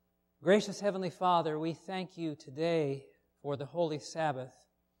Gracious Heavenly Father, we thank you today for the Holy Sabbath.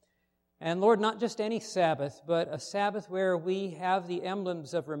 And Lord, not just any Sabbath, but a Sabbath where we have the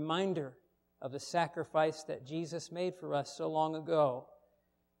emblems of reminder of the sacrifice that Jesus made for us so long ago.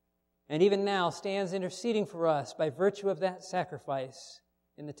 And even now stands interceding for us by virtue of that sacrifice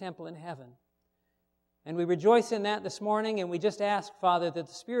in the temple in heaven. And we rejoice in that this morning, and we just ask, Father, that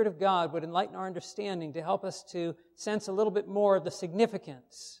the Spirit of God would enlighten our understanding to help us to sense a little bit more of the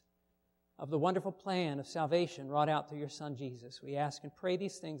significance of the wonderful plan of salvation wrought out through your Son, Jesus. We ask and pray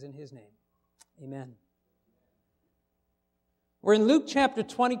these things in His name. Amen. We're in Luke chapter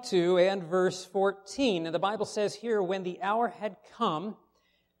 22 and verse 14. And the Bible says here, when the hour had come,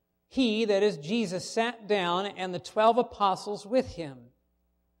 He, that is Jesus, sat down, and the 12 apostles with Him.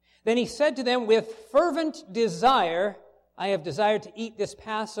 Then He said to them, with fervent desire, I have desired to eat this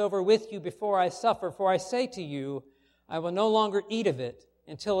Passover with you before I suffer, for I say to you, I will no longer eat of it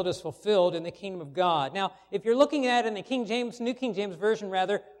until it is fulfilled in the kingdom of God. Now, if you're looking at it in the New King James Version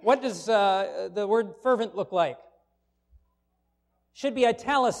rather, what does the word fervent look like? Should be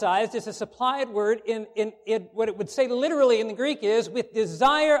italicized. It's a supplied word. In what it would say literally in the Greek is, with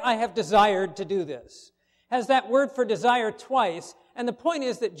desire I have desired to do this. Has that word for desire twice. And the point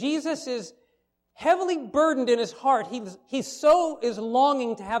is that Jesus is heavily burdened in His heart. He so is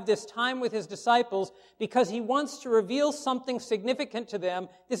longing to have this time with His disciples because He wants to reveal something significant to them.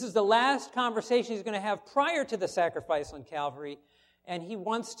 This is the last conversation He's going to have prior to the sacrifice on Calvary. And He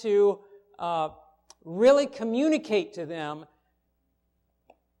wants to really communicate to them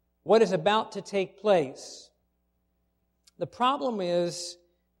what is about to take place. The problem is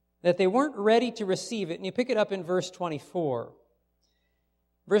that they weren't ready to receive it. And you pick it up in verse 24.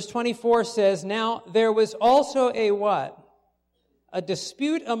 Verse 24 says, now there was also a what? A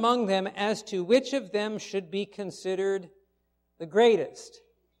dispute among them as to which of them should be considered the greatest.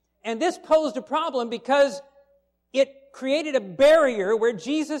 And this posed a problem because it created a barrier where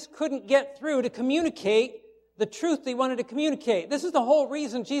Jesus couldn't get through to communicate the truth He wanted to communicate. This is the whole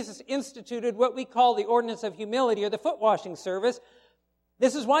reason Jesus instituted what we call the ordinance of humility, or the foot washing service.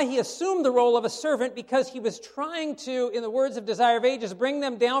 This is why He assumed the role of a servant, because He was trying to, in the words of Desire of Ages, bring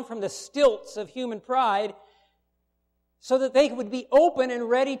them down from the stilts of human pride so that they would be open and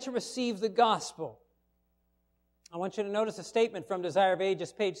ready to receive the gospel. I want you to notice a statement from Desire of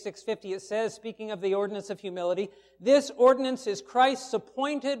Ages, page 650. It says, speaking of the ordinance of humility, this ordinance is Christ's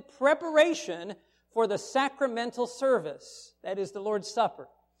appointed preparation for the sacramental service, that is the Lord's Supper.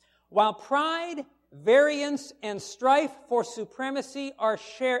 While pride, variance, and strife for supremacy are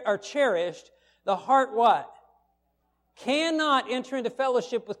cherished, the heart what? Cannot enter into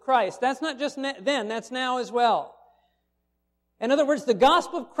fellowship with Christ. That's not just then, that's now as well. In other words, the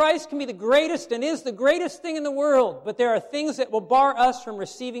gospel of Christ can be the greatest and is the greatest thing in the world, but there are things that will bar us from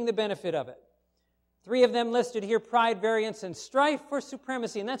receiving the benefit of it. 3 of them listed here: pride, variance, and strife for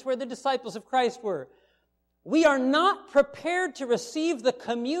supremacy. And that's where the disciples of Christ were. We are not prepared to receive the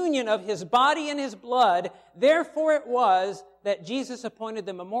communion of His body and His blood. Therefore it was that Jesus appointed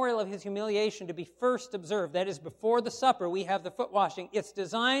the memorial of His humiliation to be first observed. That is, before the supper, we have the foot washing. It's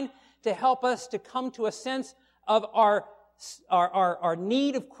designed to help us to come to a sense of our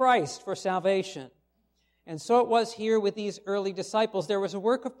need of Christ for salvation. And so it was here with these early disciples. There was a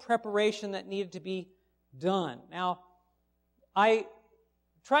work of preparation that needed to be done. Now, I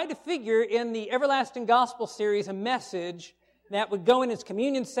tried to figure in the Everlasting Gospel series a message that would go in its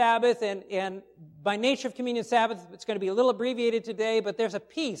Communion Sabbath, and by nature of Communion Sabbath, it's going to be a little abbreviated today, but there's a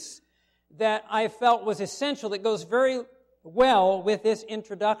piece that I felt was essential that goes very well with this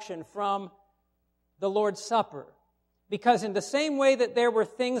introduction from the Lord's Supper. Because in the same way that there were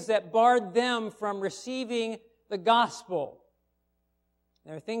things that barred them from receiving the gospel,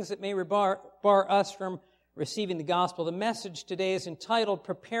 there are things that may bar us from receiving the gospel. The message today is entitled,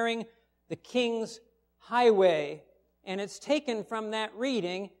 Preparing the King's Highway, and it's taken from that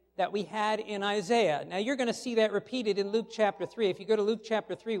reading that we had in Isaiah. Now you're going to see that repeated in Luke chapter 3. If you go to Luke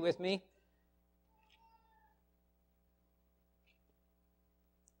chapter 3 with me.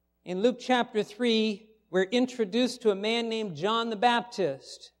 In Luke chapter 3, we're introduced to a man named John the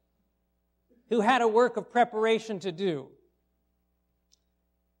Baptist who had a work of preparation to do.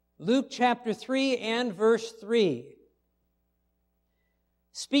 Luke chapter 3 and verse 3.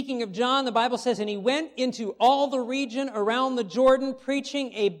 Speaking of John, the Bible says, and he went into all the region around the Jordan,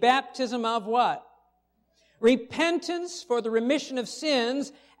 preaching a baptism of what? Repentance for the remission of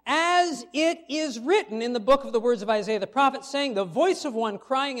sins, as it is written in the book of the words of Isaiah the prophet, saying, the voice of one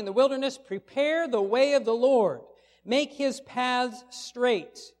crying in the wilderness, prepare the way of the Lord, make His paths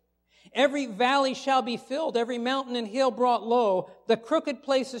straight. Every valley shall be filled, every mountain and hill brought low. The crooked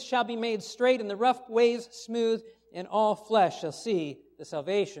places shall be made straight, and the rough ways smooth, and all flesh shall see the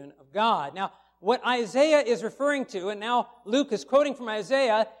salvation of God. Now, what Isaiah is referring to, and now Luke is quoting from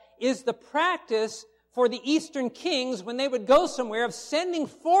Isaiah, is the practice for the eastern kings when they would go somewhere of sending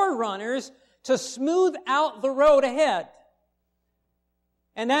forerunners to smooth out the road ahead.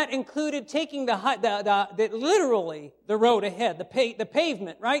 And that included taking literally the road ahead, the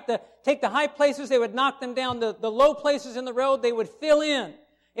pavement, right? Take the high places, they would knock them down. The low places in the road, they would fill in.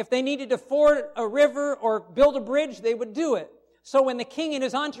 If they needed to ford a river or build a bridge, they would do it. So when the king and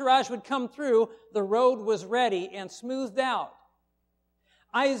his entourage would come through, the road was ready and smoothed out.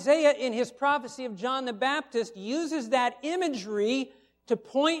 Isaiah, in his prophecy of John the Baptist, uses that imagery to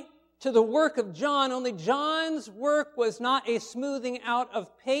point to the work of John, only John's work was not a smoothing out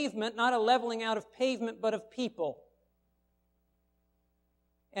of pavement, not a leveling out of pavement, but of people.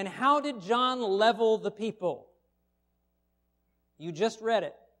 And how did John level the people? You just read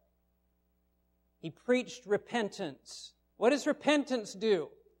it. He preached repentance. What does repentance do?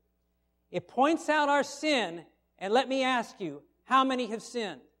 It points out our sin, and let me ask you, how many have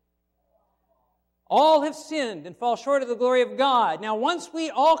sinned? All have sinned and fall short of the glory of God. Now, once we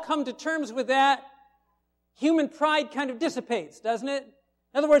all come to terms with that, human pride kind of dissipates, doesn't it?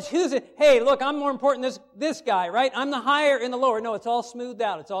 In other words, who's it? Hey, look, I'm more important than this guy, right? I'm the higher and the lower. No, it's all smoothed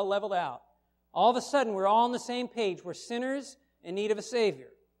out. It's all leveled out. All of a sudden, we're all on the same page. We're sinners in need of a Savior.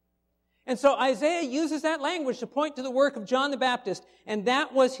 And so Isaiah uses that language to point to the work of John the Baptist, and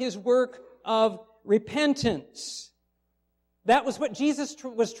that was his work of repentance. That was what Jesus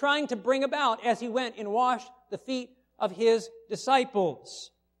was trying to bring about as he went and washed the feet of his disciples.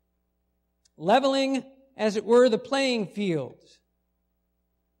 Leveling, as it were, the playing field.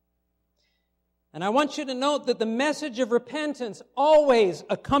 And I want you to note that the message of repentance always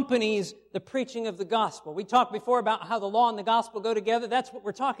accompanies the preaching of the gospel. We talked before about how the law and the gospel go together. That's what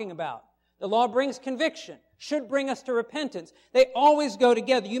we're talking about. The law brings conviction, should bring us to repentance. They always go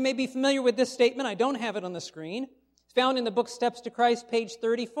together. You may be familiar with this statement. I don't have it on the screen. It's found in the book Steps to Christ, page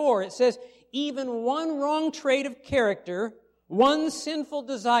 34. It says, even one wrong trait of character, one sinful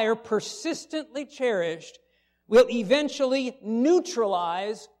desire persistently cherished, will eventually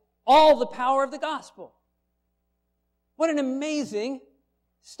neutralize all the power of the gospel. What an amazing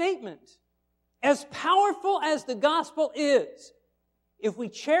statement. As powerful as the gospel is, if we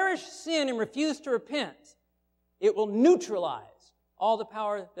cherish sin and refuse to repent, it will neutralize all the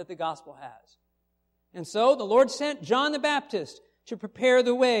power that the gospel has. And so the Lord sent John the Baptist to prepare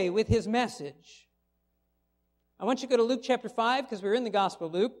the way with his message. I want you to go to Luke chapter 5 because we're in the Gospel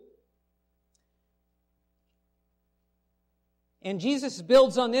of Luke. And Jesus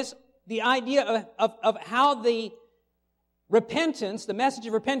builds on this, the idea of how the repentance, the message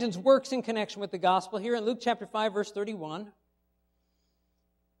of repentance works in connection with the gospel. Here in Luke chapter 5, verse 31.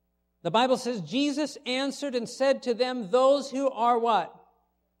 The Bible says, Jesus answered and said to them, those who are what?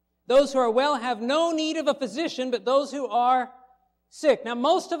 Those who are well have no need of a physician, but those who are sick. Now,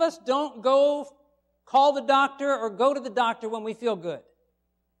 most of us don't go call the doctor or go to the doctor when we feel good.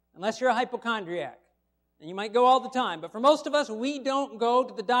 Unless you're a hypochondriac. And you might go all the time. But for most of us, we don't go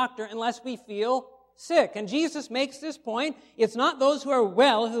to the doctor unless we feel sick. And Jesus makes this point. It's not those who are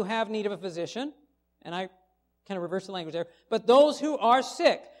well who have need of a physician. And I kind of reverse the language there. But those who are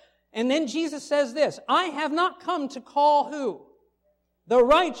sick. And then Jesus says this, I have not come to call who? The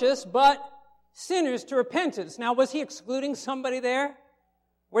righteous, but sinners to repentance. Now, was he excluding somebody there?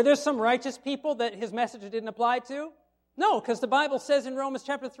 Were there some righteous people that his message didn't apply to? No, because the Bible says in Romans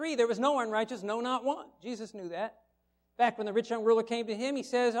chapter 3, there was no unrighteous, no, not one. Jesus knew that. Back when the rich young ruler came to him, he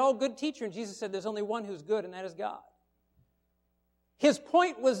says, oh, good teacher. And Jesus said, there's only one who's good, and that is God. His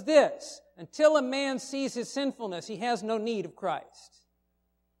point was this, until a man sees his sinfulness, he has no need of Christ.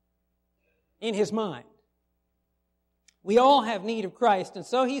 In his mind. We all have need of Christ, and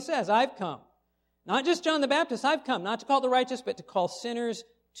so he says, I've come. Not just John the Baptist, I've come, not to call the righteous, but to call sinners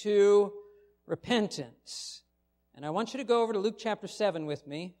to repentance. And I want you to go over to Luke chapter 7 with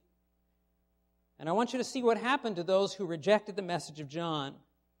me, and I want you to see what happened to those who rejected the message of John.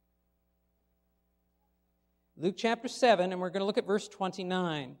 Luke chapter 7, and we're going to look at verse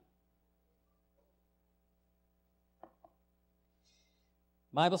 29.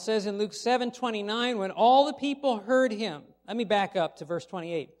 The Bible says in Luke 7:29, when all the people heard him, let me back up to verse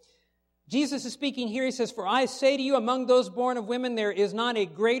 28. Jesus is speaking here. He says, for I say to you, among those born of women, there is not a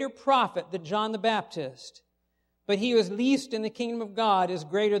greater prophet than John the Baptist. But he who is least in the kingdom of God is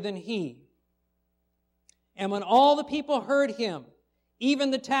greater than he. And when all the people heard him,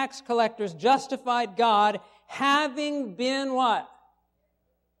 even the tax collectors justified God, having been what?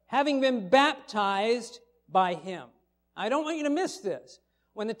 having been baptized by him. I don't want you to miss this.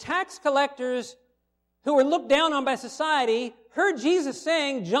 When the tax collectors who were looked down on by society heard Jesus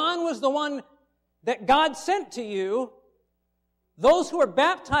saying, John was the one that God sent to you, those who were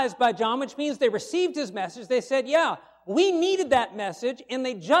baptized by John, which means they received his message, they said, yeah, we needed that message, and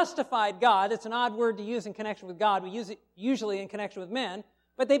they justified God. It's an odd word to use in connection with God. We use it usually in connection with men.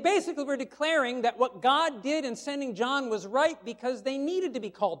 But they basically were declaring that what God did in sending John was right because they needed to be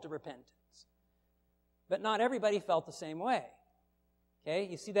called to repentance. But not everybody felt the same way. Okay,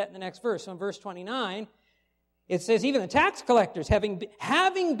 you see that in the next verse. So in verse 29, it says, even the tax collectors, having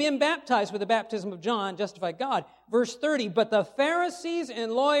been baptized with the baptism of John, justified God. Verse 30, but the Pharisees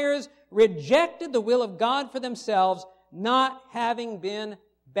and lawyers rejected the will of God for themselves, not having been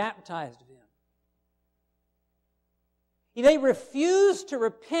baptized of him. They refused to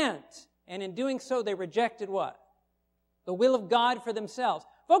repent, and in doing so, they rejected what? The will of God for themselves.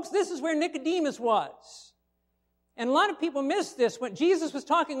 Folks, this is where Nicodemus was. And a lot of people miss this. When Jesus was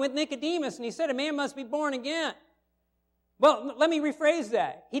talking with Nicodemus, and he said, a man must be born again. Well, let me rephrase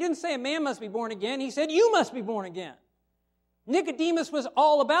that. He didn't say a man must be born again. He said, you must be born again. Nicodemus was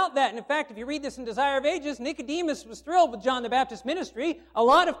all about that. And in fact, if you read this in Desire of Ages, Nicodemus was thrilled with John the Baptist's ministry. A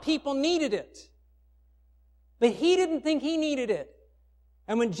lot of people needed it. But he didn't think he needed it.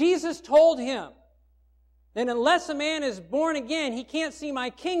 And when Jesus told him that unless a man is born again, he can't see my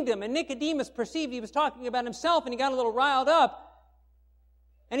kingdom, and Nicodemus perceived he was talking about himself, and he got a little riled up.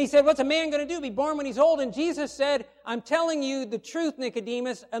 And he said, what's a man going to do? Be born when he's old? And Jesus said, I'm telling you the truth,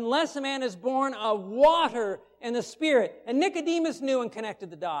 Nicodemus, unless a man is born of water and the Spirit. And Nicodemus knew and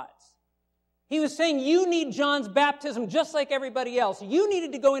connected the dots. He was saying, you need John's baptism just like everybody else. You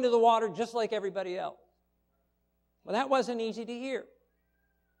needed to go into the water just like everybody else. Well, that wasn't easy to hear.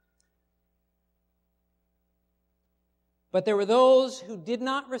 But there were those who did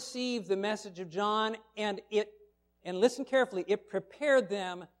not receive the message of John, and listen carefully, it prepared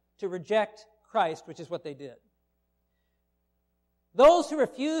them to reject Christ, which is what they did. Those who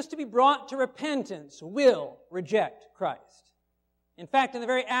refuse to be brought to repentance will reject Christ. In fact, in the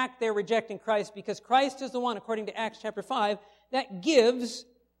very act, they're rejecting Christ because Christ is the one, according to Acts chapter 5, that gives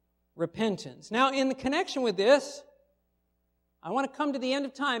repentance. Now, in the connection with this, I want to come to the end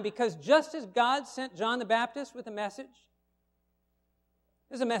of time because just as God sent John the Baptist with a message,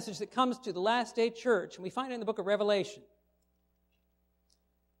 there's a message that comes to the last day church, and we find it in the book of Revelation.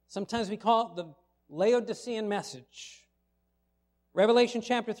 Sometimes we call it the Laodicean message. Revelation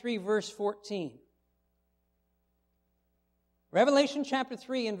chapter 3, verse 14. Revelation chapter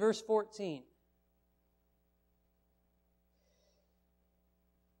 3 and verse 14.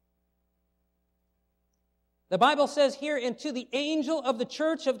 The Bible says here, and to the angel of the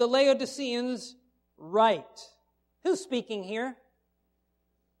church of the Laodiceans write. Who's speaking here?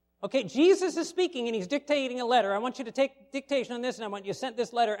 Okay, Jesus is speaking and he's dictating a letter. I want you to take dictation on this, and I want you to send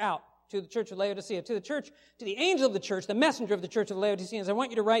this letter out to the church of Laodicea. To the angel of the church, the messenger of the church of the Laodiceans, I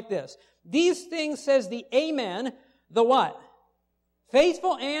want you to write this. These things says the Amen, the what?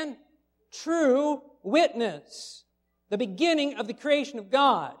 Faithful and true witness. The beginning of the creation of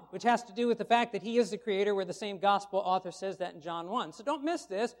God, which has to do with the fact that he is the creator, where the same gospel author says that in John 1. So don't miss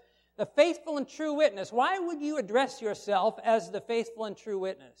this. The faithful and true witness. Why would you address yourself as the faithful and true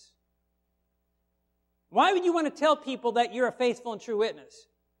witness? Why would you want to tell people that you're a faithful and true witness?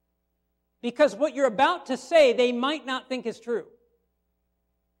 Because what you're about to say, they might not think is true.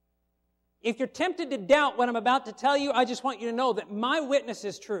 If you're tempted to doubt what I'm about to tell you, I just want you to know that my witness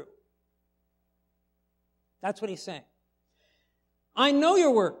is true. That's what he's saying. I know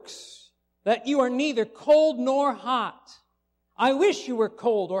your works, that you are neither cold nor hot. I wish you were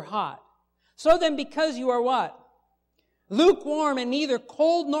cold or hot. So then, because you are what? Lukewarm and neither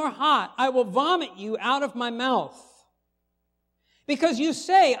cold nor hot, I will vomit you out of my mouth. Because you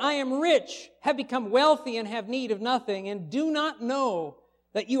say, I am rich, have become wealthy, and have need of nothing, and do not know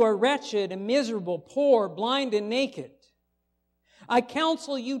that you are wretched and miserable, poor, blind, and naked. I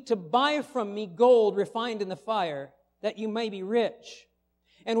counsel you to buy from me gold refined in the fire, that you may be rich,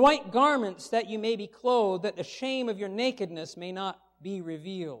 and white garments that you may be clothed, that the shame of your nakedness may not be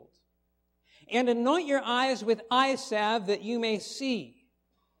revealed. And anoint your eyes with eye salve that you may see.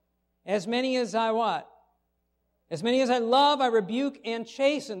 As many as I what? As many as I love, I rebuke and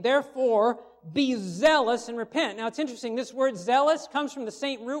chasten. Therefore, be zealous and repent. Now, it's interesting. This word zealous comes from the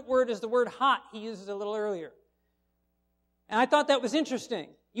same root word as the word hot he uses a little earlier. And I thought that was interesting.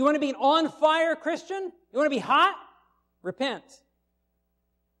 You want to be an on-fire Christian? You want to be hot? Repent.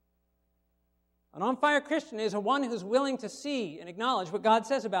 An on-fire Christian is one who's willing to see and acknowledge what God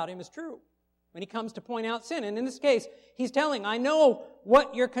says about him is true. when he comes to point out sin. And in this case, he's telling, I know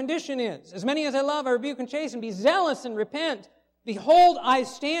what your condition is. As many as I love, I rebuke and chasten. Be zealous and repent. Behold, I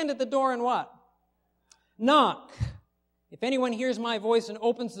stand at the door and what? Knock. If anyone hears my voice and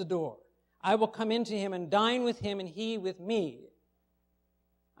opens the door, I will come into him and dine with him and he with me.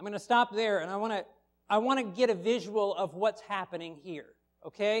 I'm going to stop there, and I want to get a visual of what's happening here,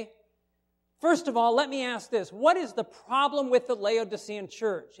 okay? First of all, let me ask this. What is the problem with the Laodicean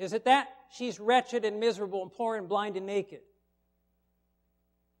church? Is it that she's wretched and miserable and poor and blind and naked?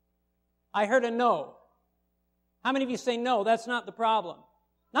 I heard a no. How many of you say no, that's not the problem?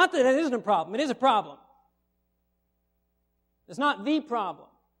 Not that it isn't a problem. It is a problem. It's not the problem.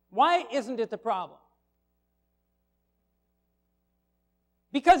 Why isn't it the problem?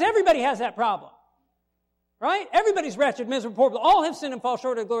 Because everybody has that problem. Right? Everybody's wretched, miserable, poor, but all have sinned and fall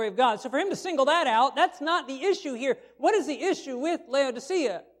short of the glory of God. So for him to single that out, that's not the issue here. What is the issue with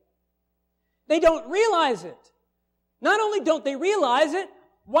Laodicea? They don't realize it. Not only don't they realize it,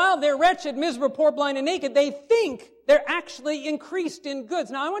 while they're wretched, miserable, poor, blind, and naked, they think they're actually increased in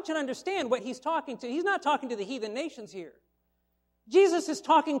goods. Now I want you to understand what he's talking to. He's not talking to the heathen nations here. Jesus is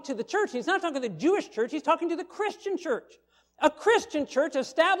talking to the church. He's not talking to the Jewish church. He's talking to the Christian church. A Christian church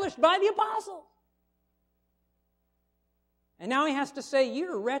established by the apostles. And now he has to say,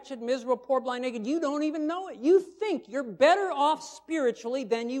 you're wretched, miserable, poor, blind, naked. You don't even know it. You think you're better off spiritually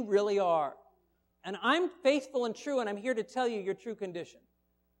than you really are. And I'm faithful and true, and I'm here to tell you your true condition,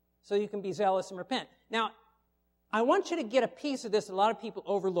 so you can be zealous and repent. Now, I want you to get a piece of this that a lot of people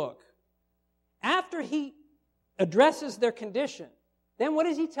overlook. After he addresses their condition, then what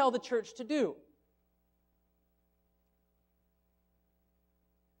does he tell the church to do?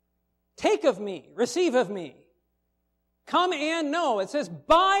 Take of me, receive of me. Come and know. It says,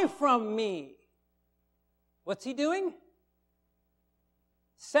 buy from me. What's he doing?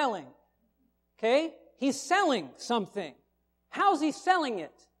 Selling. Okay? He's selling something. How's he selling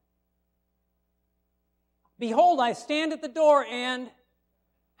it? Behold, I stand at the door and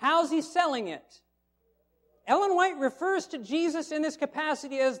how's he selling it? Ellen White refers to Jesus in this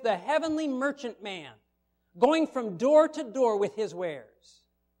capacity as the heavenly merchant man, going from door to door with his wares.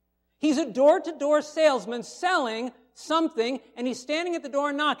 He's a door-to-door salesman selling something, and he's standing at the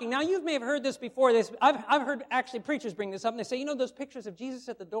door knocking. Now, you may have heard this before. I've heard actually preachers bring this up, and they say, you know those pictures of Jesus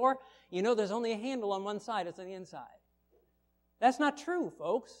at the door? You know there's only a handle on one side. It's on the inside. That's not true,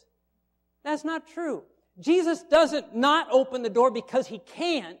 folks. That's not true. Jesus doesn't not open the door because he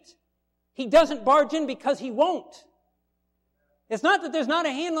can't. He doesn't barge in because he won't. It's not that there's not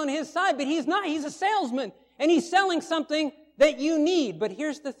a handle on his side, but he's not. He's a salesman, and he's selling something that you need. But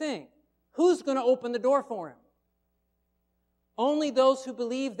here's the thing. Who's going to open the door for him? Only those who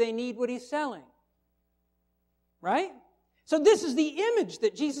believe they need what he's selling. Right? So this is the image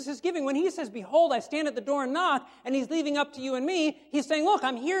that Jesus is giving. When he says, behold, I stand at the door and knock, and he's leaving up to you and me, he's saying, look,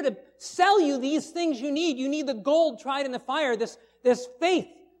 I'm here to sell you these things you need. You need the gold tried in the fire, this faith.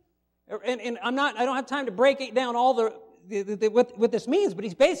 And I don't have time to break it down all what this means, but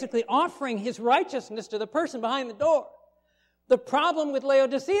he's basically offering his righteousness to the person behind the door. The problem with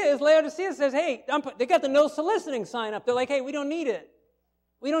Laodicea is Laodicea says, hey, they got the no soliciting sign up. They're like, hey, we don't need it.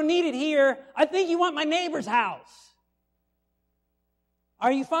 We don't need it here. I think you want my neighbor's house.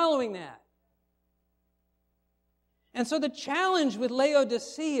 Are you following that? And so the challenge with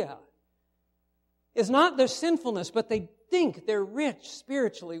Laodicea is not their sinfulness, but they think they're rich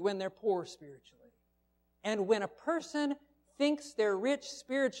spiritually when they're poor spiritually. And when a person thinks they're rich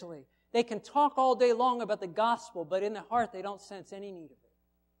spiritually, they can talk all day long about the gospel, but in their heart they don't sense any need of it.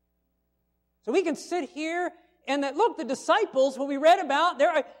 So we can sit here and look, the disciples, who we read about, they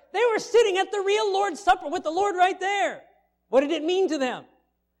were sitting at the real Lord's Supper with the Lord right there. What did it mean to them?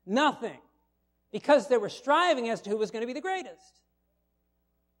 Nothing. Because they were striving as to who was going to be the greatest.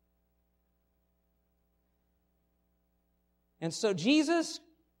 And so Jesus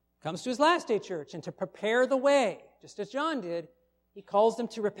comes to his last day church, and to prepare the way, just as John did, he calls them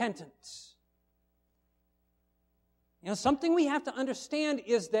to repentance. You know, something we have to understand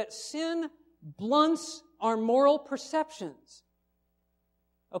is that sin blunts our moral perceptions.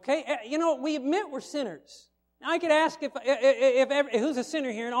 Okay? You know, we admit we're sinners. Now, I could ask if who's a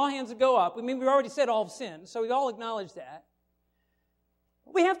sinner here, and all hands would go up. I mean, we've already said all have sinned, so we all acknowledge that.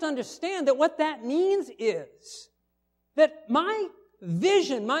 But we have to understand that what that means is that my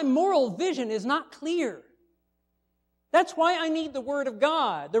vision, my moral vision is not clear. That's why I need the Word of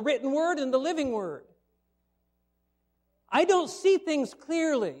God, the written Word and the living Word. I don't see things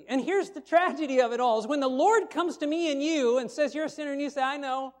clearly. And here's the tragedy of it all, is when the Lord comes to me and you and says, you're a sinner, and you say, I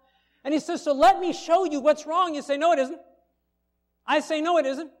know. And he says, so let me show you what's wrong. You say, no, it isn't. I say, no, it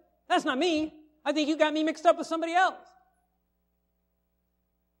isn't. That's not me. I think you got me mixed up with somebody else.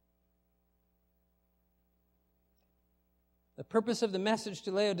 The purpose of the message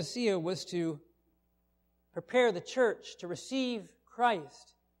to Laodicea was to prepare the church to receive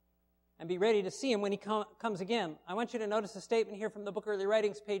Christ and be ready to see Him when He comes again. I want you to notice a statement here from the book Early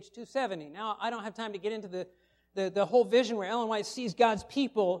Writings, page 270. Now, I don't have time to get into the whole vision where Ellen White sees God's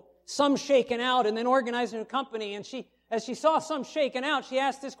people, some shaken out and then organized in a company, and as she saw some shaken out, she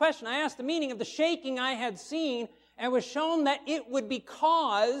asked this question. I asked the meaning of the shaking I had seen, and was shown that it would be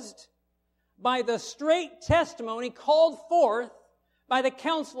caused by the straight testimony called forth by the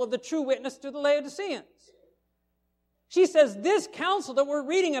counsel of the true witness to the Laodiceans. She says this counsel that we're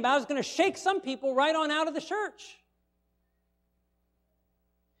reading about is going to shake some people right on out of the church.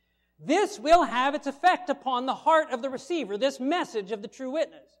 This will have its effect upon the heart of the receiver, this message of the true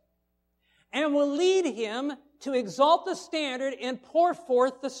witness, and will lead him to exalt the standard and pour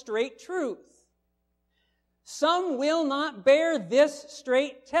forth the straight truth. Some will not bear this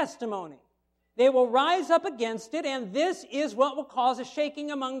straight testimony. They will rise up against it, and this is what will cause a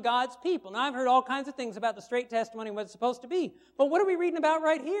shaking among God's people. Now, I've heard all kinds of things about the straight testimony and what it's supposed to be. But what are we reading about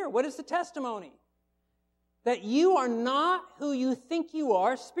right here? What is the testimony? That you are not who you think you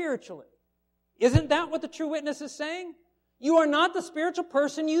are spiritually. Isn't that what the true witness is saying? You are not the spiritual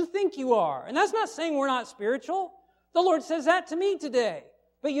person you think you are. And that's not saying we're not spiritual. The Lord says that to me today.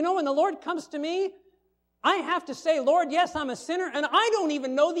 But you know, when the Lord comes to me, I have to say, Lord, yes, I'm a sinner, and I don't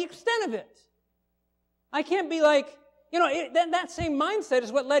even know the extent of it. I can't be like, that same mindset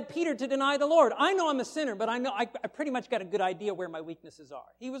is what led Peter to deny the Lord. I know I'm a sinner, but I know I pretty much got a good idea where my weaknesses are.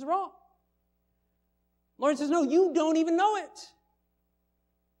 He was wrong. The Lord says, no, you don't even know it.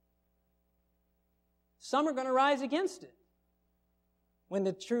 Some are going to rise against it when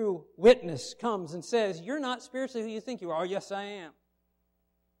the true witness comes and says, you're not spiritually who you think you are. Oh, yes, I am.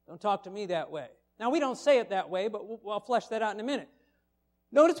 Don't talk to me that way. Now, we don't say it that way, but I'll flesh that out in a minute.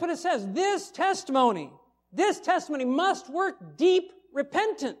 Notice what it says. This testimony must work deep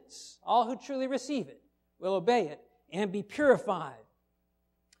repentance. All who truly receive it will obey it and be purified.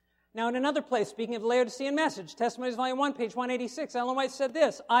 Now, in another place, speaking of the Laodicean message, Testimonies, Volume 1, page 186, Ellen White said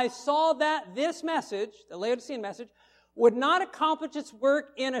this, I saw that this message, the Laodicean message, would not accomplish its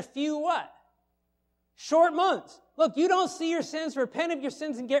work in a few what? Short months. Look, you don't see your sins, repent of your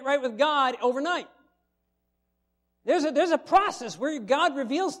sins, and get right with God overnight. There's a process where God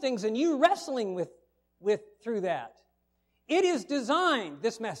reveals things and you wrestling with through that. It is designed,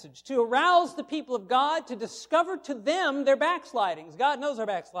 this message, to arouse the people of God, to discover to them their backslidings. God knows our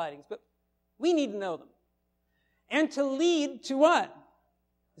backslidings, but we need to know them. And to lead to what?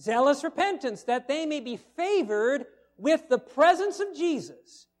 Zealous repentance, that they may be favored with the presence of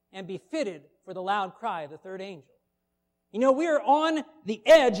Jesus and be fitted for the loud cry of the third angel. You know, we are on the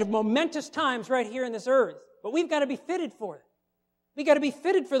edge of momentous times right here in this earth. But we've got to be fitted for it. We've got to be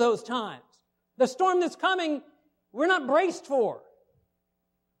fitted for those times. The storm that's coming, we're not braced for.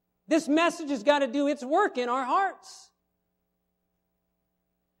 This message has got to do its work in our hearts.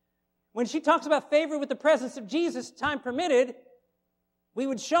 When she talks about favor with the presence of Jesus, time permitted, we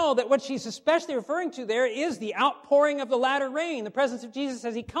would show that what she's especially referring to there is the outpouring of the latter rain. The presence of Jesus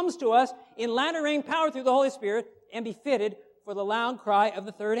as He comes to us in latter rain power through the Holy Spirit and be fitted for the loud cry of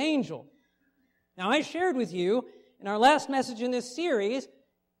the third angel. Now, I shared with you in our last message in this series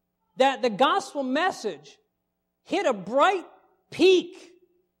that the gospel message hit a bright peak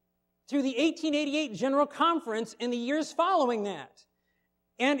through the 1888 General Conference in the years following that.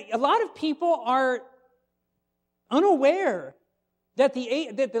 And a lot of people are unaware that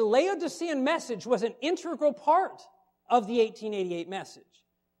the Laodicean message was an integral part of the 1888 message.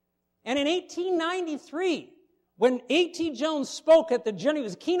 And in 1893, when A.T. Jones spoke at he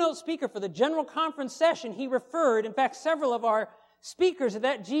was a keynote speaker for the General Conference session, he referred, in fact, several of our speakers at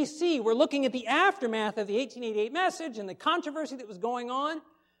that GC were looking at the aftermath of the 1888 message and the controversy that was going on,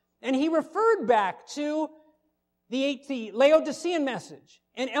 and he referred back to the Laodicean message.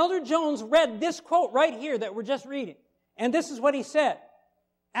 And Elder Jones read this quote right here that we're just reading. And this is what he said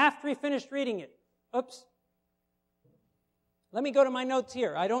after he finished reading it. Oops. Let me go to my notes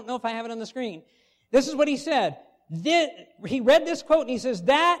here. I don't know if I have it on the screen. This is what he said. He read this quote and he says,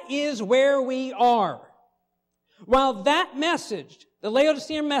 that is where we are. While that message, the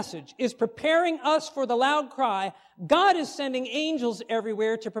Laodicean message, is preparing us for the loud cry, God is sending angels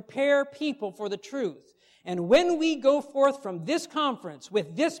everywhere to prepare people for the truth. And when we go forth from this conference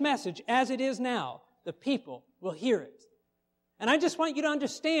with this message as it is now, the people will hear it. And I just want you to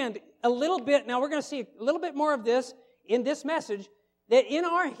understand a little bit, now we're going to see a little bit more of this in this message, that in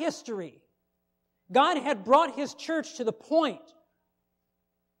our history, God had brought His church to the point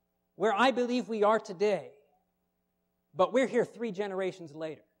where I believe we are today. But we're here 3 generations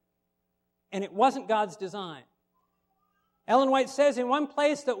later. And it wasn't God's design. Ellen White says in one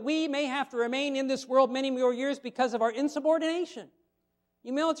place that we may have to remain in this world many more years because of our insubordination.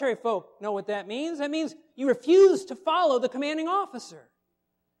 You military folk know what that means. That means you refuse to follow the commanding officer.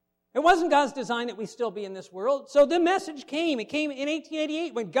 It wasn't God's design that we still be in this world. So the message came. It came in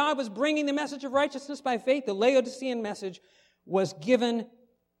 1888 when God was bringing the message of righteousness by faith. The Laodicean message was given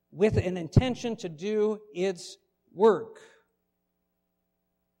with an intention to do its work.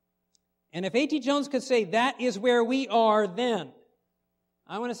 And if A.T. Jones could say that is where we are then,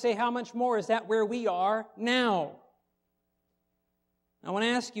 I want to say how much more is that where we are now? I want to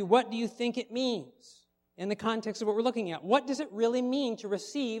ask you, what do you think it means in the context of what we're looking at? What does it really mean to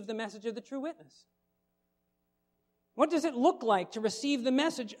receive the message of the true witness? What does it look like to receive the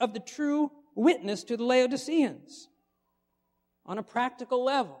message of the true witness to the Laodiceans on a practical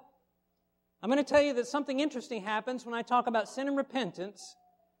level? I'm going to tell you that something interesting happens when I talk about sin and repentance.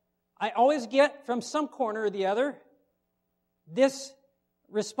 I always get from some corner or the other this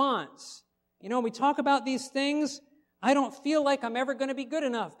response. You know, we talk about these things. I don't feel like I'm ever going to be good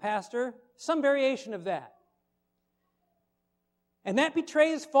enough, Pastor. Some variation of that. And that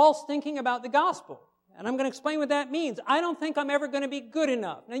betrays false thinking about the gospel. And I'm going to explain what that means. I don't think I'm ever going to be good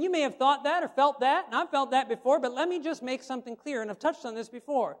enough. Now, you may have thought that or felt that, and I've felt that before, but let me just make something clear, and I've touched on this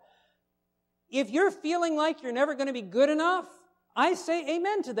before. If you're feeling like you're never going to be good enough, I say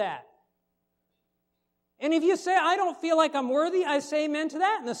amen to that. And if you say, I don't feel like I'm worthy, I say amen to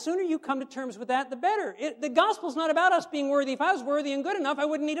that. And the sooner you come to terms with that, the better. The gospel's not about us being worthy. If I was worthy and good enough, I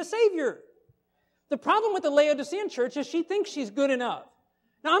wouldn't need a Savior. The problem with the Laodicean church is she thinks she's good enough.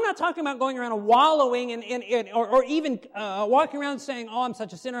 Now, I'm not talking about going around wallowing or even walking around saying, oh, I'm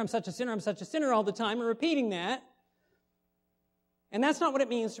such a sinner, I'm such a sinner, I'm such a sinner all the time, and repeating that. And that's not what it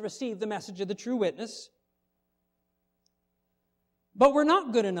means to receive the message of the true witness. But we're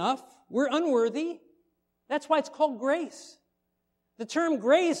not good enough. We're unworthy. That's why it's called grace. The term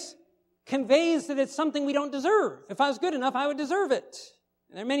grace conveys that it's something we don't deserve. If I was good enough, I would deserve it.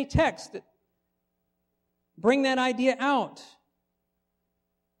 And there are many texts that bring that idea out.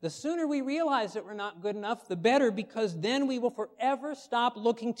 The sooner we realize that we're not good enough, the better, because then we will forever stop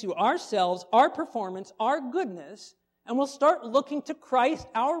looking to ourselves, our performance, our goodness, and we'll start looking to Christ,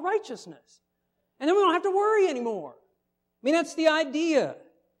 our righteousness. And then we don't have to worry anymore. I mean, that's the idea.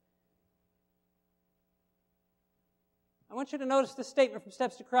 I want you to notice this statement from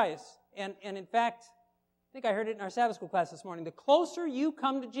Steps to Christ. And in fact, I think I heard it in our Sabbath school class this morning. The closer you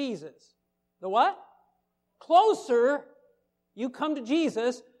come to Jesus, the what? Closer you come to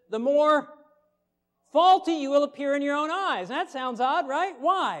Jesus, the more faulty you will appear in your own eyes. And that sounds odd, right?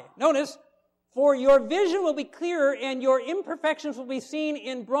 Why? Notice, for your vision will be clearer and your imperfections will be seen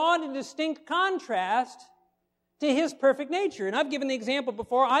in broad and distinct contrast to His perfect nature. And I've given the example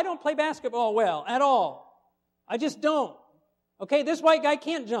before. I don't play basketball well at all. I just don't. Okay, this white guy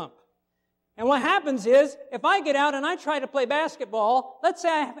can't jump. And what happens is, if I get out and I try to play basketball, let's say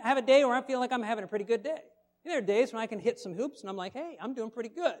I have a day where I feel like I'm having a pretty good day. There are days when I can hit some hoops and I'm like, hey, I'm doing pretty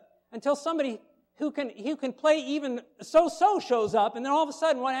good. Until somebody who can play even so-so shows up, and then all of a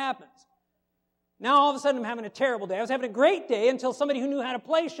sudden, what happens? Now all of a sudden I'm having a terrible day. I was having a great day until somebody who knew how to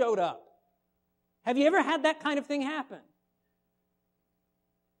play showed up. Have you ever had that kind of thing happen?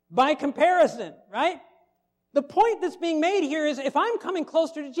 By comparison, right? The point that's being made here is, if I'm coming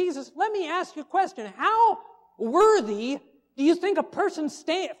closer to Jesus, let me ask you a question. How worthy do you think a person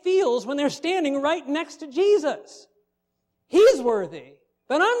feels when they're standing right next to Jesus? He's worthy,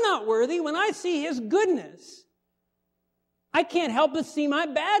 but I'm not worthy. When I see His goodness, I can't help but see my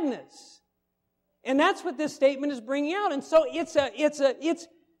badness. And that's what this statement is bringing out. And so it's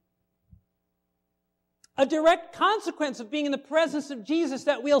a direct consequence of being in the presence of Jesus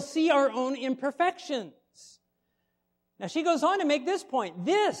that we'll see our own imperfections. Now, she goes on to make this point.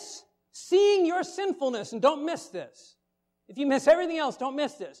 This, seeing your sinfulness, and don't miss this. If you miss everything else, don't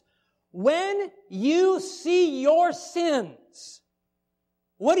miss this. When you see your sins,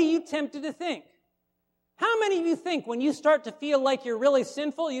 what are you tempted to think? How many of you think when you start to feel like you're really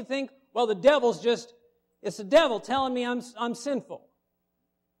sinful, you think, well, it's the devil telling me I'm sinful.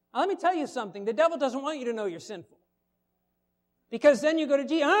 Now, let me tell you something. The devil doesn't want you to know you're sinful. Because then you go to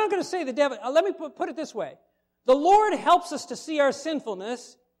Jesus. I'm not going to say the devil. Let me put it this way. The Lord helps us to see our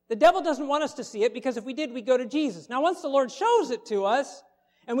sinfulness. The devil doesn't want us to see it, because if we did, we'd go to Jesus. Now, once the Lord shows it to us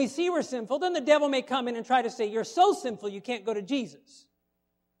and we see we're sinful, then the devil may come in and try to say, you're so sinful you can't go to Jesus.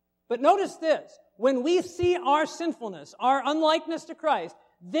 But notice this. When we see our sinfulness, our unlikeness to Christ,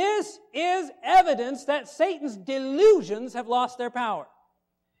 this is evidence that Satan's delusions have lost their power.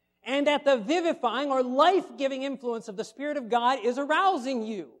 and that the vivifying or life-giving influence of the Spirit of God is arousing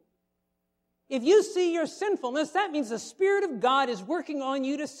you. If you see your sinfulness, that means the Spirit of God is working on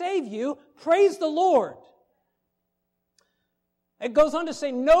you to save you. Praise the Lord. It goes on to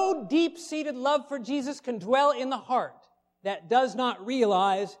say, no deep-seated love for Jesus can dwell in the heart that does not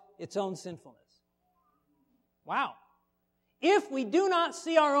realize its own sinfulness. Wow. If we do not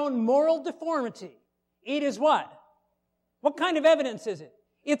see our own moral deformity, it is what? What kind of evidence is it?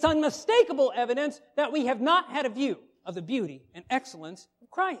 It's unmistakable evidence that we have not had a view of the beauty and excellence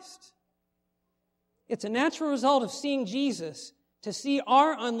of Christ. It's a natural result of seeing Jesus to see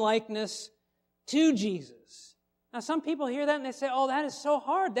our unlikeness to Jesus. Now, some people hear that and they say, oh, that is so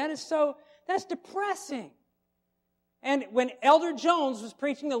hard. That's depressing. And when Elder Jones was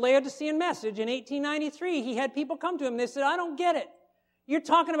preaching the Laodicean message in 1893, he had people come to him and they said, I don't get it. You're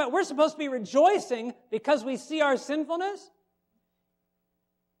talking about we're supposed to be rejoicing because we see our sinfulness?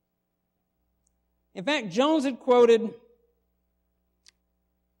 In fact, Jones had quoted,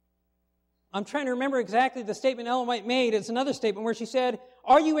 I'm trying to remember exactly the statement Ellen White made. It's another statement where she said,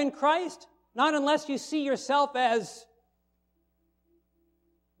 are you in Christ? Not unless you see yourself as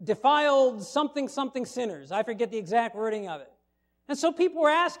defiled something sinners. I forget the exact wording of it. And so people were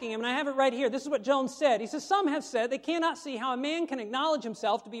asking him, and I have it right here. This is what Jones said. He says, some have said they cannot see how a man can acknowledge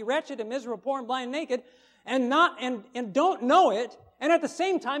himself to be wretched and miserable, poor and blind and naked, and don't know it, and at the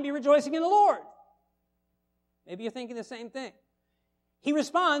same time be rejoicing in the Lord. Maybe you're thinking the same thing. He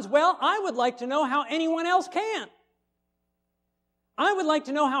responds, well, I would like to know how anyone else can. I would like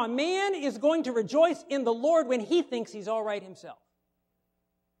to know how a man is going to rejoice in the Lord when he thinks he's all right himself.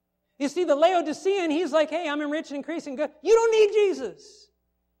 You see, the Laodicean, he's like, hey, I'm enriched and increasing good. You don't need Jesus.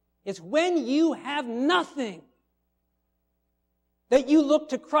 It's when you have nothing that you look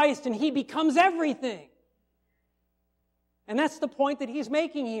to Christ and He becomes everything. And that's the point that he's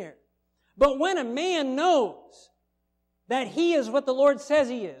making here. But when a man knows that he is what the Lord says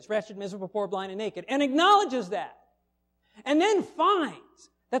he is, wretched, miserable, poor, blind, and naked, and acknowledges that, and then finds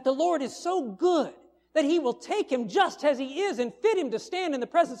that the Lord is so good that He will take him just as he is and fit him to stand in the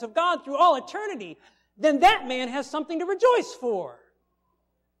presence of God through all eternity, then that man has something to rejoice for.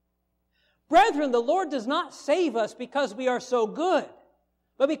 Brethren, the Lord does not save us because we are so good,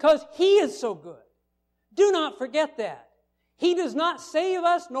 but because He is so good. Do not forget that. He does not save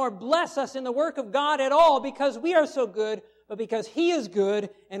us nor bless us in the work of God at all because we are so good, but because He is good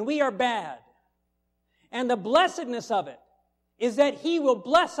and we are bad. And the blessedness of it is that He will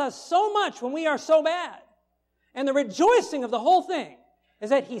bless us so much when we are so bad. And the rejoicing of the whole thing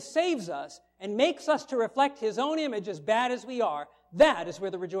is that He saves us and makes us to reflect His own image as bad as we are. That is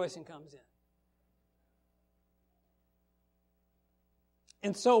where the rejoicing comes in.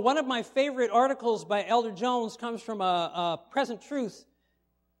 And so one of my favorite articles by Elder Jones comes from a Present Truth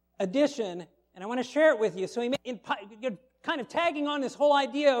edition, and I want to share it with you. So you're kind of tagging on this whole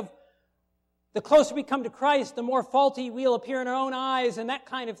idea of the closer we come to Christ, the more faulty we'll appear in our own eyes and that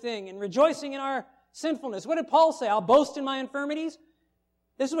kind of thing, and rejoicing in our sinfulness. What did Paul say? I'll boast in my infirmities.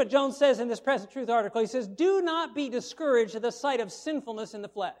 This is what Jones says in this Present Truth article. He says, do not be discouraged at the sight of sinfulness in the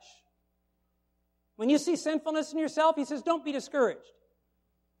flesh. When you see sinfulness in yourself, he says, don't be discouraged.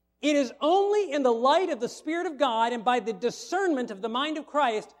 It is only in the light of the Spirit of God and by the discernment of the mind of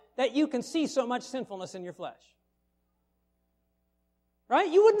Christ that you can see so much sinfulness in your flesh. Right?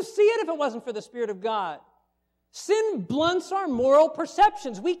 You wouldn't see it if it wasn't for the Spirit of God. Sin blunts our moral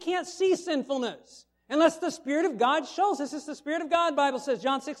perceptions. We can't see sinfulness unless the Spirit of God shows us. It's the Spirit of God, Bible says,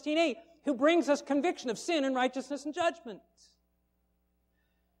 John 16:8, who brings us conviction of sin and righteousness and judgment.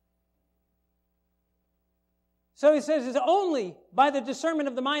 So he says it's only by the discernment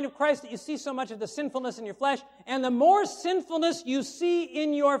of the mind of Christ that you see so much of the sinfulness in your flesh. And the more sinfulness you see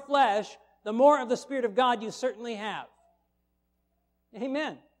in your flesh, the more of the Spirit of God you certainly have.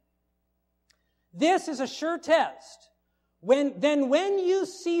 Amen. This is a sure test. When you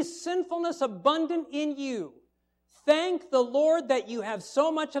see sinfulness abundant in you, thank the Lord that you have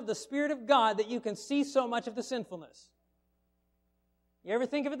so much of the Spirit of God that you can see so much of the sinfulness. You ever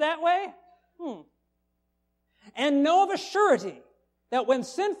think of it that way? And know of a surety that when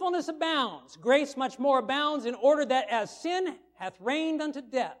sinfulness abounds, grace much more abounds, in order that as sin hath reigned unto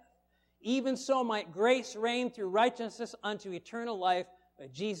death, even so might grace reign through righteousness unto eternal life by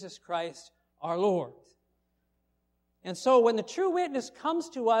Jesus Christ our Lord. And so when the true witness comes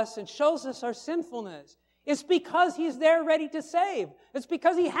to us and shows us our sinfulness, it's because He's there ready to save. It's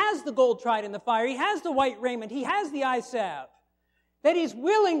because He has the gold tried in the fire. He has the white raiment. He has the eye salve that He's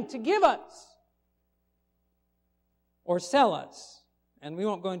willing to give us or sell us. And we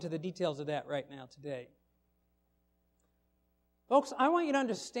won't go into the details of that right now today. Folks, I want you to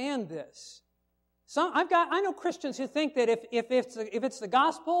understand this. I know Christians who think that if it's the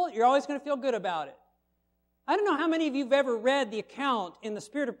gospel, you're always going to feel good about it. I don't know how many of you have ever read the account in the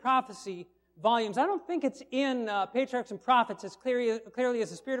Spirit of Prophecy volumes. I don't think it's in Patriarchs and Prophets as clearly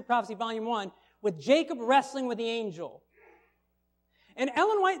as the Spirit of Prophecy, Volume 1, with Jacob wrestling with the angel. And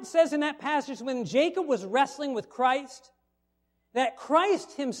Ellen White says in that passage, when Jacob was wrestling with Christ, that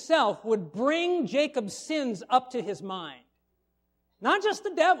Christ himself would bring Jacob's sins up to his mind. Not just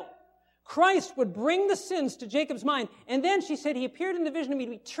the devil. Christ would bring the sins to Jacob's mind. And then she said he appeared in the vision and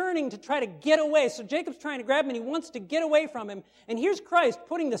he'd be turning to try to get away. So Jacob's trying to grab him and he wants to get away from him. And here's Christ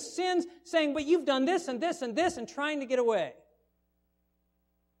putting the sins, saying, but you've done this and this and this, and trying to get away.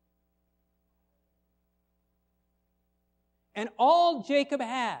 And all Jacob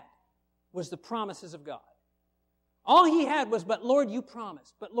had was the promises of God. All he had was, but Lord, you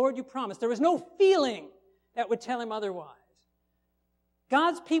promised. But Lord, you promised. There was no feeling that would tell him otherwise.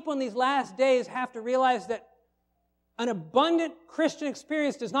 God's people in these last days have to realize that an abundant Christian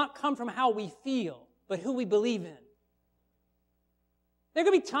experience does not come from how we feel, but who we believe in. There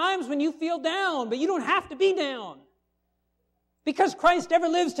could be times when you feel down, but you don't have to be down, because Christ ever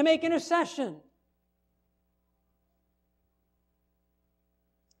lives to make intercession.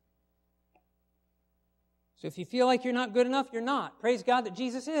 So if you feel like you're not good enough, you're not. Praise God that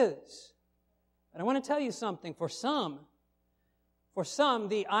Jesus is. But I want to tell you something. For some,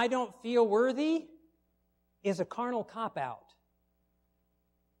 the I don't feel worthy is a carnal cop-out.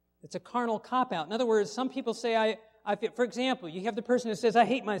 It's a carnal cop-out. In other words, some people say, I feel, for example, you have the person who says, I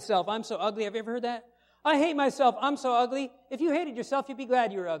hate myself, I'm so ugly. Have you ever heard that? I hate myself, I'm so ugly. If you hated yourself, you'd be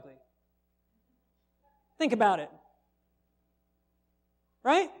glad you were ugly. Think about it.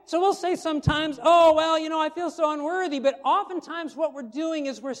 Right? So we'll say sometimes, oh, well, I feel so unworthy. But oftentimes what we're doing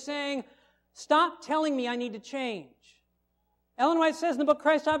is we're saying, stop telling me I need to change. Ellen White says in the book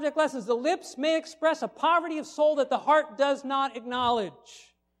Christ Object Lessons, the lips may express a poverty of soul that the heart does not acknowledge.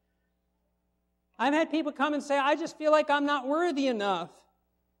 I've had people come and say, I just feel like I'm not worthy enough.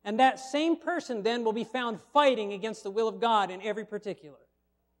 And that same person then will be found fighting against the will of God in every particular.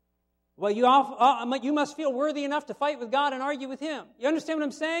 Well, you must feel worthy enough to fight with God and argue with Him. You understand what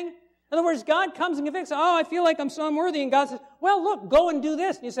I'm saying? In other words, God comes and convicts, I feel like I'm so unworthy. And God says, well, look, go and do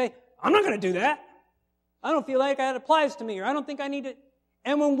this. And you say, I'm not going to do that. I don't feel like that applies to me, or I don't think I need it.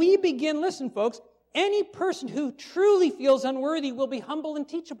 And when we begin, listen, folks, any person who truly feels unworthy will be humble and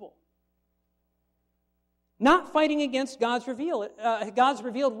teachable. Not fighting against God's revealed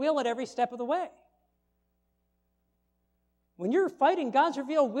will at every step of the way. When you're fighting God's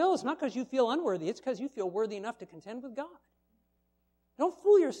revealed will, it's not because you feel unworthy. It's because you feel worthy enough to contend with God. Don't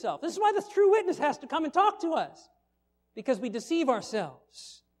fool yourself. This is why the true witness has to come and talk to us. Because we deceive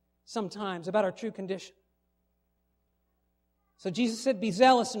ourselves sometimes about our true condition. So Jesus said, be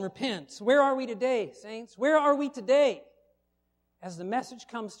zealous and repent. So where are we today, saints? Where are we today as the message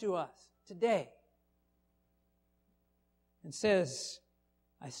comes to us today? And says,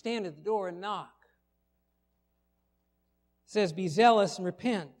 I stand at the door and knock. It says, be zealous and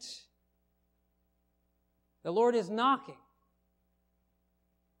repent. The Lord is knocking.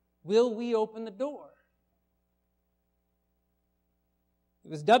 Will we open the door?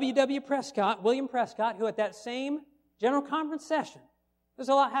 It was William Prescott, who at that same General Conference session, there's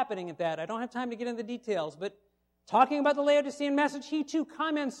a lot happening at that. I don't have time to get into the details, but talking about the Laodicean message, he too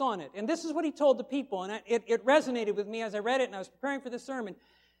comments on it. And this is what he told the people, and it resonated with me as I read it and I was preparing for this sermon.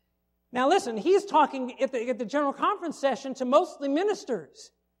 Now listen, he's talking at the General Conference session to mostly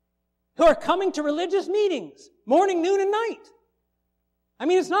ministers who are coming to religious meetings, morning, noon, and night. I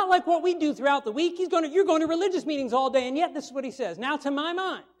mean, it's not like what we do throughout the week. You're going to religious meetings all day, and yet this is what he says. Now, to my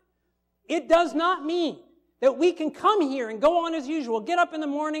mind, it does not mean that we can come here and go on as usual, get up in the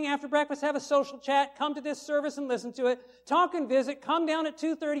morning after breakfast, have a social chat, come to this service and listen to it, talk and visit, come down at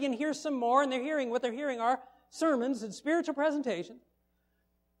 2:30 and hear some more, and what they're hearing are sermons and spiritual presentations.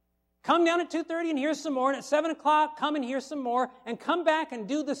 Come down at 2:30 and hear some more, and at 7 o'clock, come and hear some more, and come back and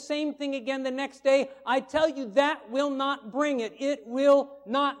do the same thing again the next day. I tell you, that will not bring it. It will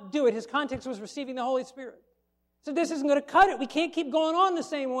not do it. His context was receiving the Holy Spirit. So this isn't going to cut it. We can't keep going on the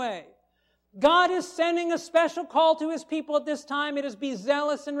same way. God is sending a special call to His people at this time. It is be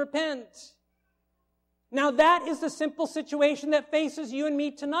zealous and repent. Now that is the simple situation that faces you and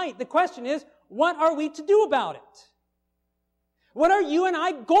me tonight. The question is, what are we to do about it? What are you and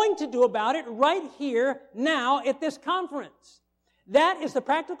I going to do about it right here, now, at this conference? That is the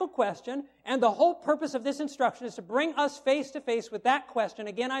practical question, and the whole purpose of this instruction is to bring us face to face with that question.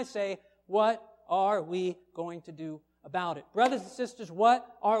 Again, I say, what are we going to do about it? Brothers and sisters,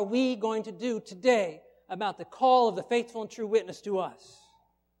 what are we going to do today about the call of the faithful and true witness to us.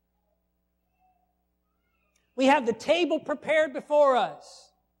 We have the table prepared before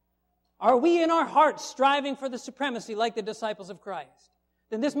us. Are we in our hearts striving for the supremacy like the disciples of Christ?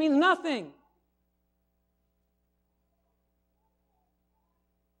 Then this means nothing.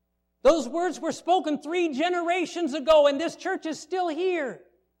 Those words were spoken 3 generations ago, and this church is still here.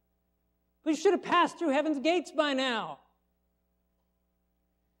 We should have passed through heaven's gates by now.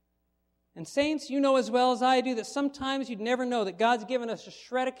 And saints, you know as well as I do that sometimes you'd never know that God's given us a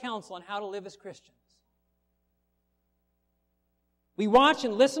shred of counsel on how to live as Christians. We watch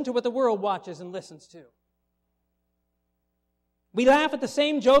and listen to what the world watches and listens to. We laugh at the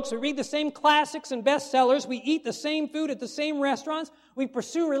same jokes, we read the same classics and bestsellers, we eat the same food at the same restaurants, we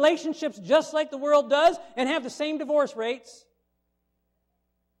pursue relationships just like the world does, and have the same divorce rates.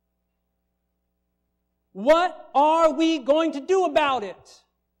 What are we going to do about it?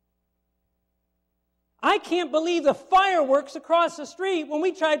 I can't believe the fireworks across the street when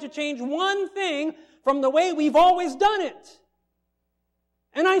we tried to change one thing from the way we've always done it.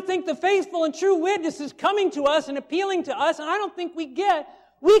 And I think the faithful and true witness is coming to us and appealing to us, and I don't think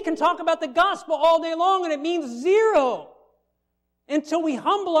we can talk about the gospel all day long, and it means zero until we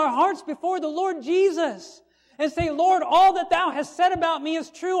humble our hearts before the Lord Jesus and say, Lord, all that thou hast said about me is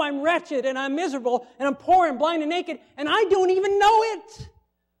true. I'm wretched, and I'm miserable, and I'm poor, and blind, and naked, and I don't even know it.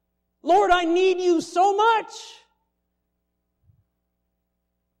 Lord, I need you so much.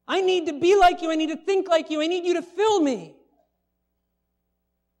 I need to be like you. I need to think like you. I need you to fill me.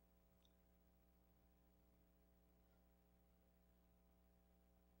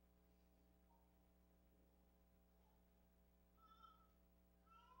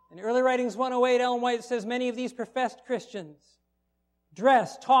 In Early Writings 108, Ellen White says, many of these professed Christians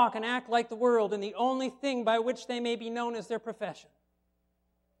dress, talk, and act like the world, and the only thing by which they may be known is their profession.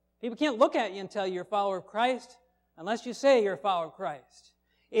 People can't look at you and tell you're a follower of Christ unless you say you're a follower of Christ.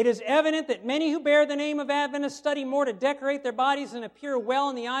 It is evident that many who bear the name of Adventists study more to decorate their bodies and appear well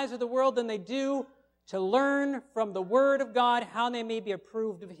in the eyes of the world than they do to learn from the Word of God how they may be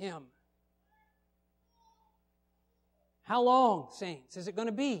approved of Him. How long, saints, is it going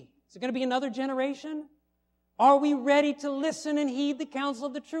to be? Is it going to be another generation? Are we ready to listen and heed the counsel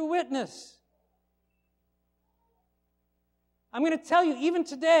of the true witness? I'm going to tell you, even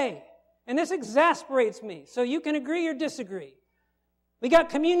today, and this exasperates me, so you can agree or disagree. We got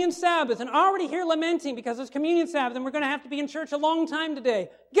Communion Sabbath, and already here lamenting because it's Communion Sabbath, and we're going to have to be in church a long time today.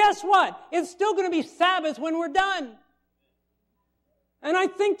 Guess what? It's still going to be Sabbath when we're done. And I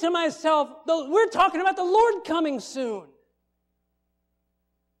think to myself, we're talking about the Lord coming soon.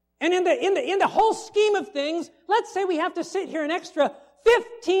 And in the whole scheme of things, let's say we have to sit here an extra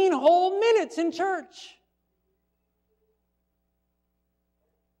 15 whole minutes in church.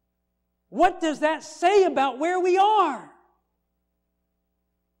 What does that say about where we are?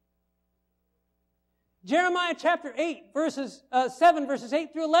 Jeremiah chapter 8, verses 7, verses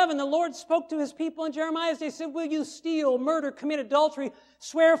 8 through 11, the Lord spoke to His people in Jeremiah. They said, will you steal, murder, commit adultery,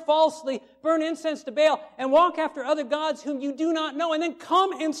 swear falsely, burn incense to Baal, and walk after other gods whom you do not know, and then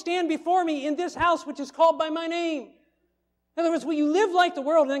come and stand before me in this house which is called by my name? In other words, will you live like the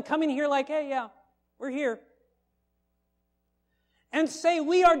world and then come in here like, hey, yeah, we're here? And say,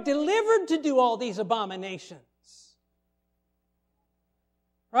 we are delivered to do all these abominations.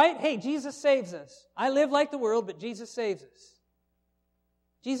 Right? Hey, Jesus saves us. I live like the world, but Jesus saves us.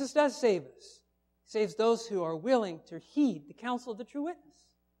 Jesus does save us. He saves those who are willing to heed the counsel of the true witness.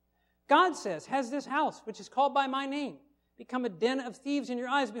 God says, has this house, which is called by my name, become a den of thieves in your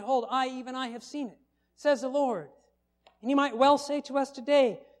eyes? Behold, even I have seen it, says the Lord. And you might well say to us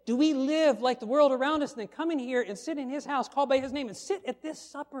today, do we live like the world around us and then come in here and sit in His house, called by His name, and sit at this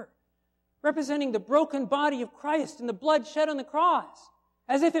supper, representing the broken body of Christ and the blood shed on the cross,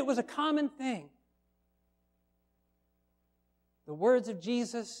 as if it was a common thing? The words of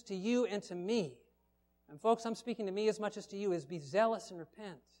Jesus to you and to me, and folks, I'm speaking to me as much as to you, is be zealous and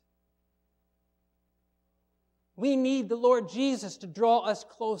repent. We need the Lord Jesus to draw us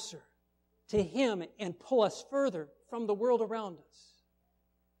closer to Him and pull us further from the world around us.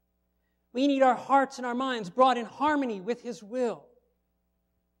 We need our hearts and our minds brought in harmony with His will.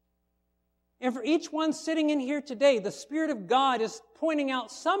 And for each one sitting in here today, the Spirit of God is pointing out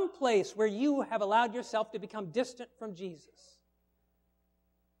some place where you have allowed yourself to become distant from Jesus.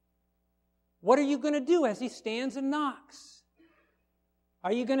 What are you going to do as He stands and knocks?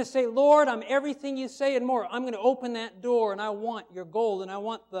 Are you going to say, Lord, I'm everything you say and more. I'm going to open that door, and I want your gold, and I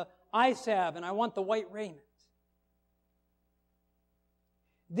want the eye salve, and I want the white raiment.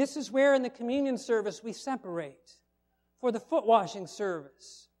 This is where in the communion service we separate. For the foot washing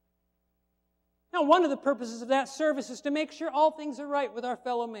service, Now, one of the purposes of that service is to make sure all things are right with our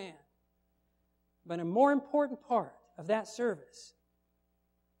fellow man. But a more important part of that service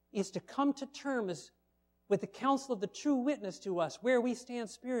is to come to terms with the counsel of the true witness to us, where we stand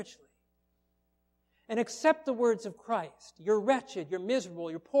spiritually, and accept the words of Christ. You're wretched, you're miserable,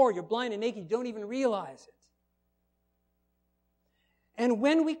 you're poor, you're blind and naked, you don't even realize it. And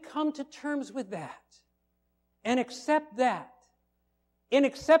when we come to terms with that and accept that, in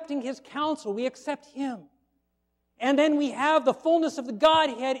accepting His counsel, we accept Him. And then we have the fullness of the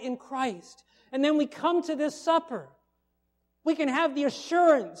Godhead in Christ. And then we come to this supper. We can have the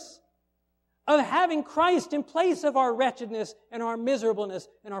assurance of having Christ in place of our wretchedness and our miserableness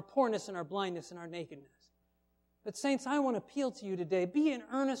and our poorness and our blindness and our nakedness. But saints, I want to appeal to you today. Be in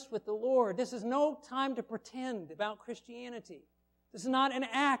earnest with the Lord. This is no time to pretend about Christianity. This is not an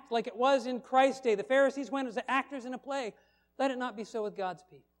act like it was in Christ's day. The Pharisees went as actors in a play. Let it not be so with God's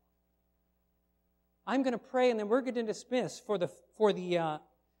people. I'm going to pray, and then we're going to dismiss for the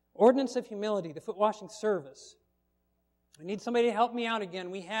ordinance of humility, the foot washing service. I need somebody to help me out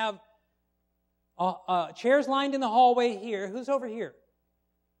again. We have chairs lined in the hallway here. Who's over here?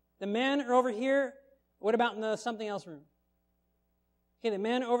 The men are over here. What about in the something else room? Okay, the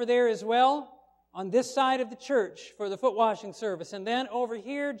men over there as well, on this side of the church for the foot washing service. And then over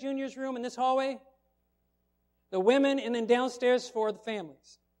here, Junior's room in this hallway, the women, and then downstairs for the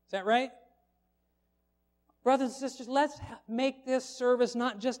families. Is that right? Brothers and sisters, let's make this service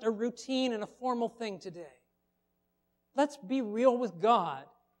not just a routine and a formal thing today. Let's be real with God.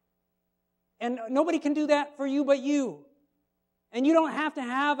 And nobody can do that for you but you. And you don't have to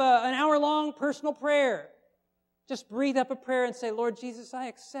have an hour-long personal prayer. Just breathe up a prayer and say, Lord Jesus, I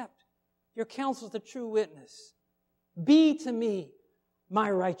accept your counsel as the true witness. Be to me my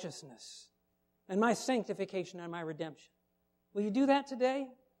righteousness and my sanctification and my redemption. Will you do that today?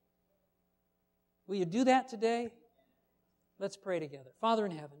 Will you do that today? Let's pray together. Father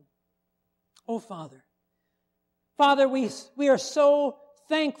in heaven, oh Father, we are so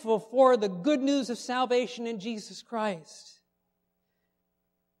thankful for the good news of salvation in Jesus Christ.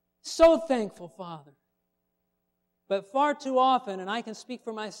 So thankful, Father. But far too often, and I can speak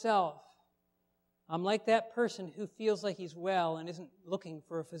for myself, I'm like that person who feels like he's well and isn't looking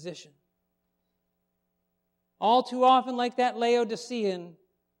for a physician. All too often like that Laodicean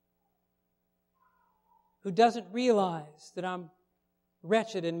who doesn't realize that I'm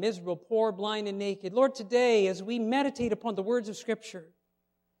wretched and miserable, poor, blind, and naked. Lord, today, as we meditate upon the words of Scripture,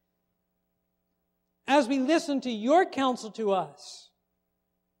 as we listen to your counsel to us,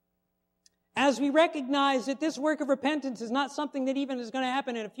 as we recognize that this work of repentance is not something that even is going to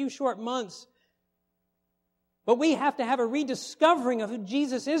happen in a few short months, but we have to have a rediscovering of who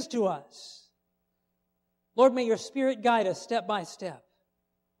Jesus is to us. Lord, may your Spirit guide us step by step.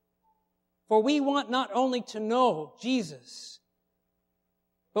 For we want not only to know Jesus,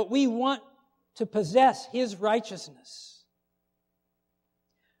 but we want to possess His righteousness.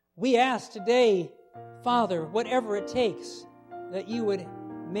 We ask today, Father, whatever it takes, that you would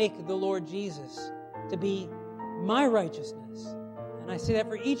make the Lord Jesus to be my righteousness. And I say that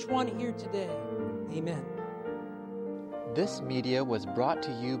for each one here today. Amen. This media was brought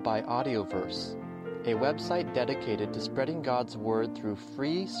to you by Audioverse, a website dedicated to spreading God's Word through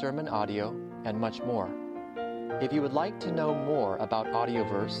free sermon audio and much more. If you would like to know more about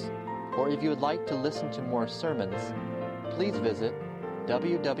Audioverse, or if you would like to listen to more sermons, please visit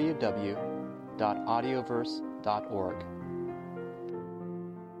www.audioverse.org.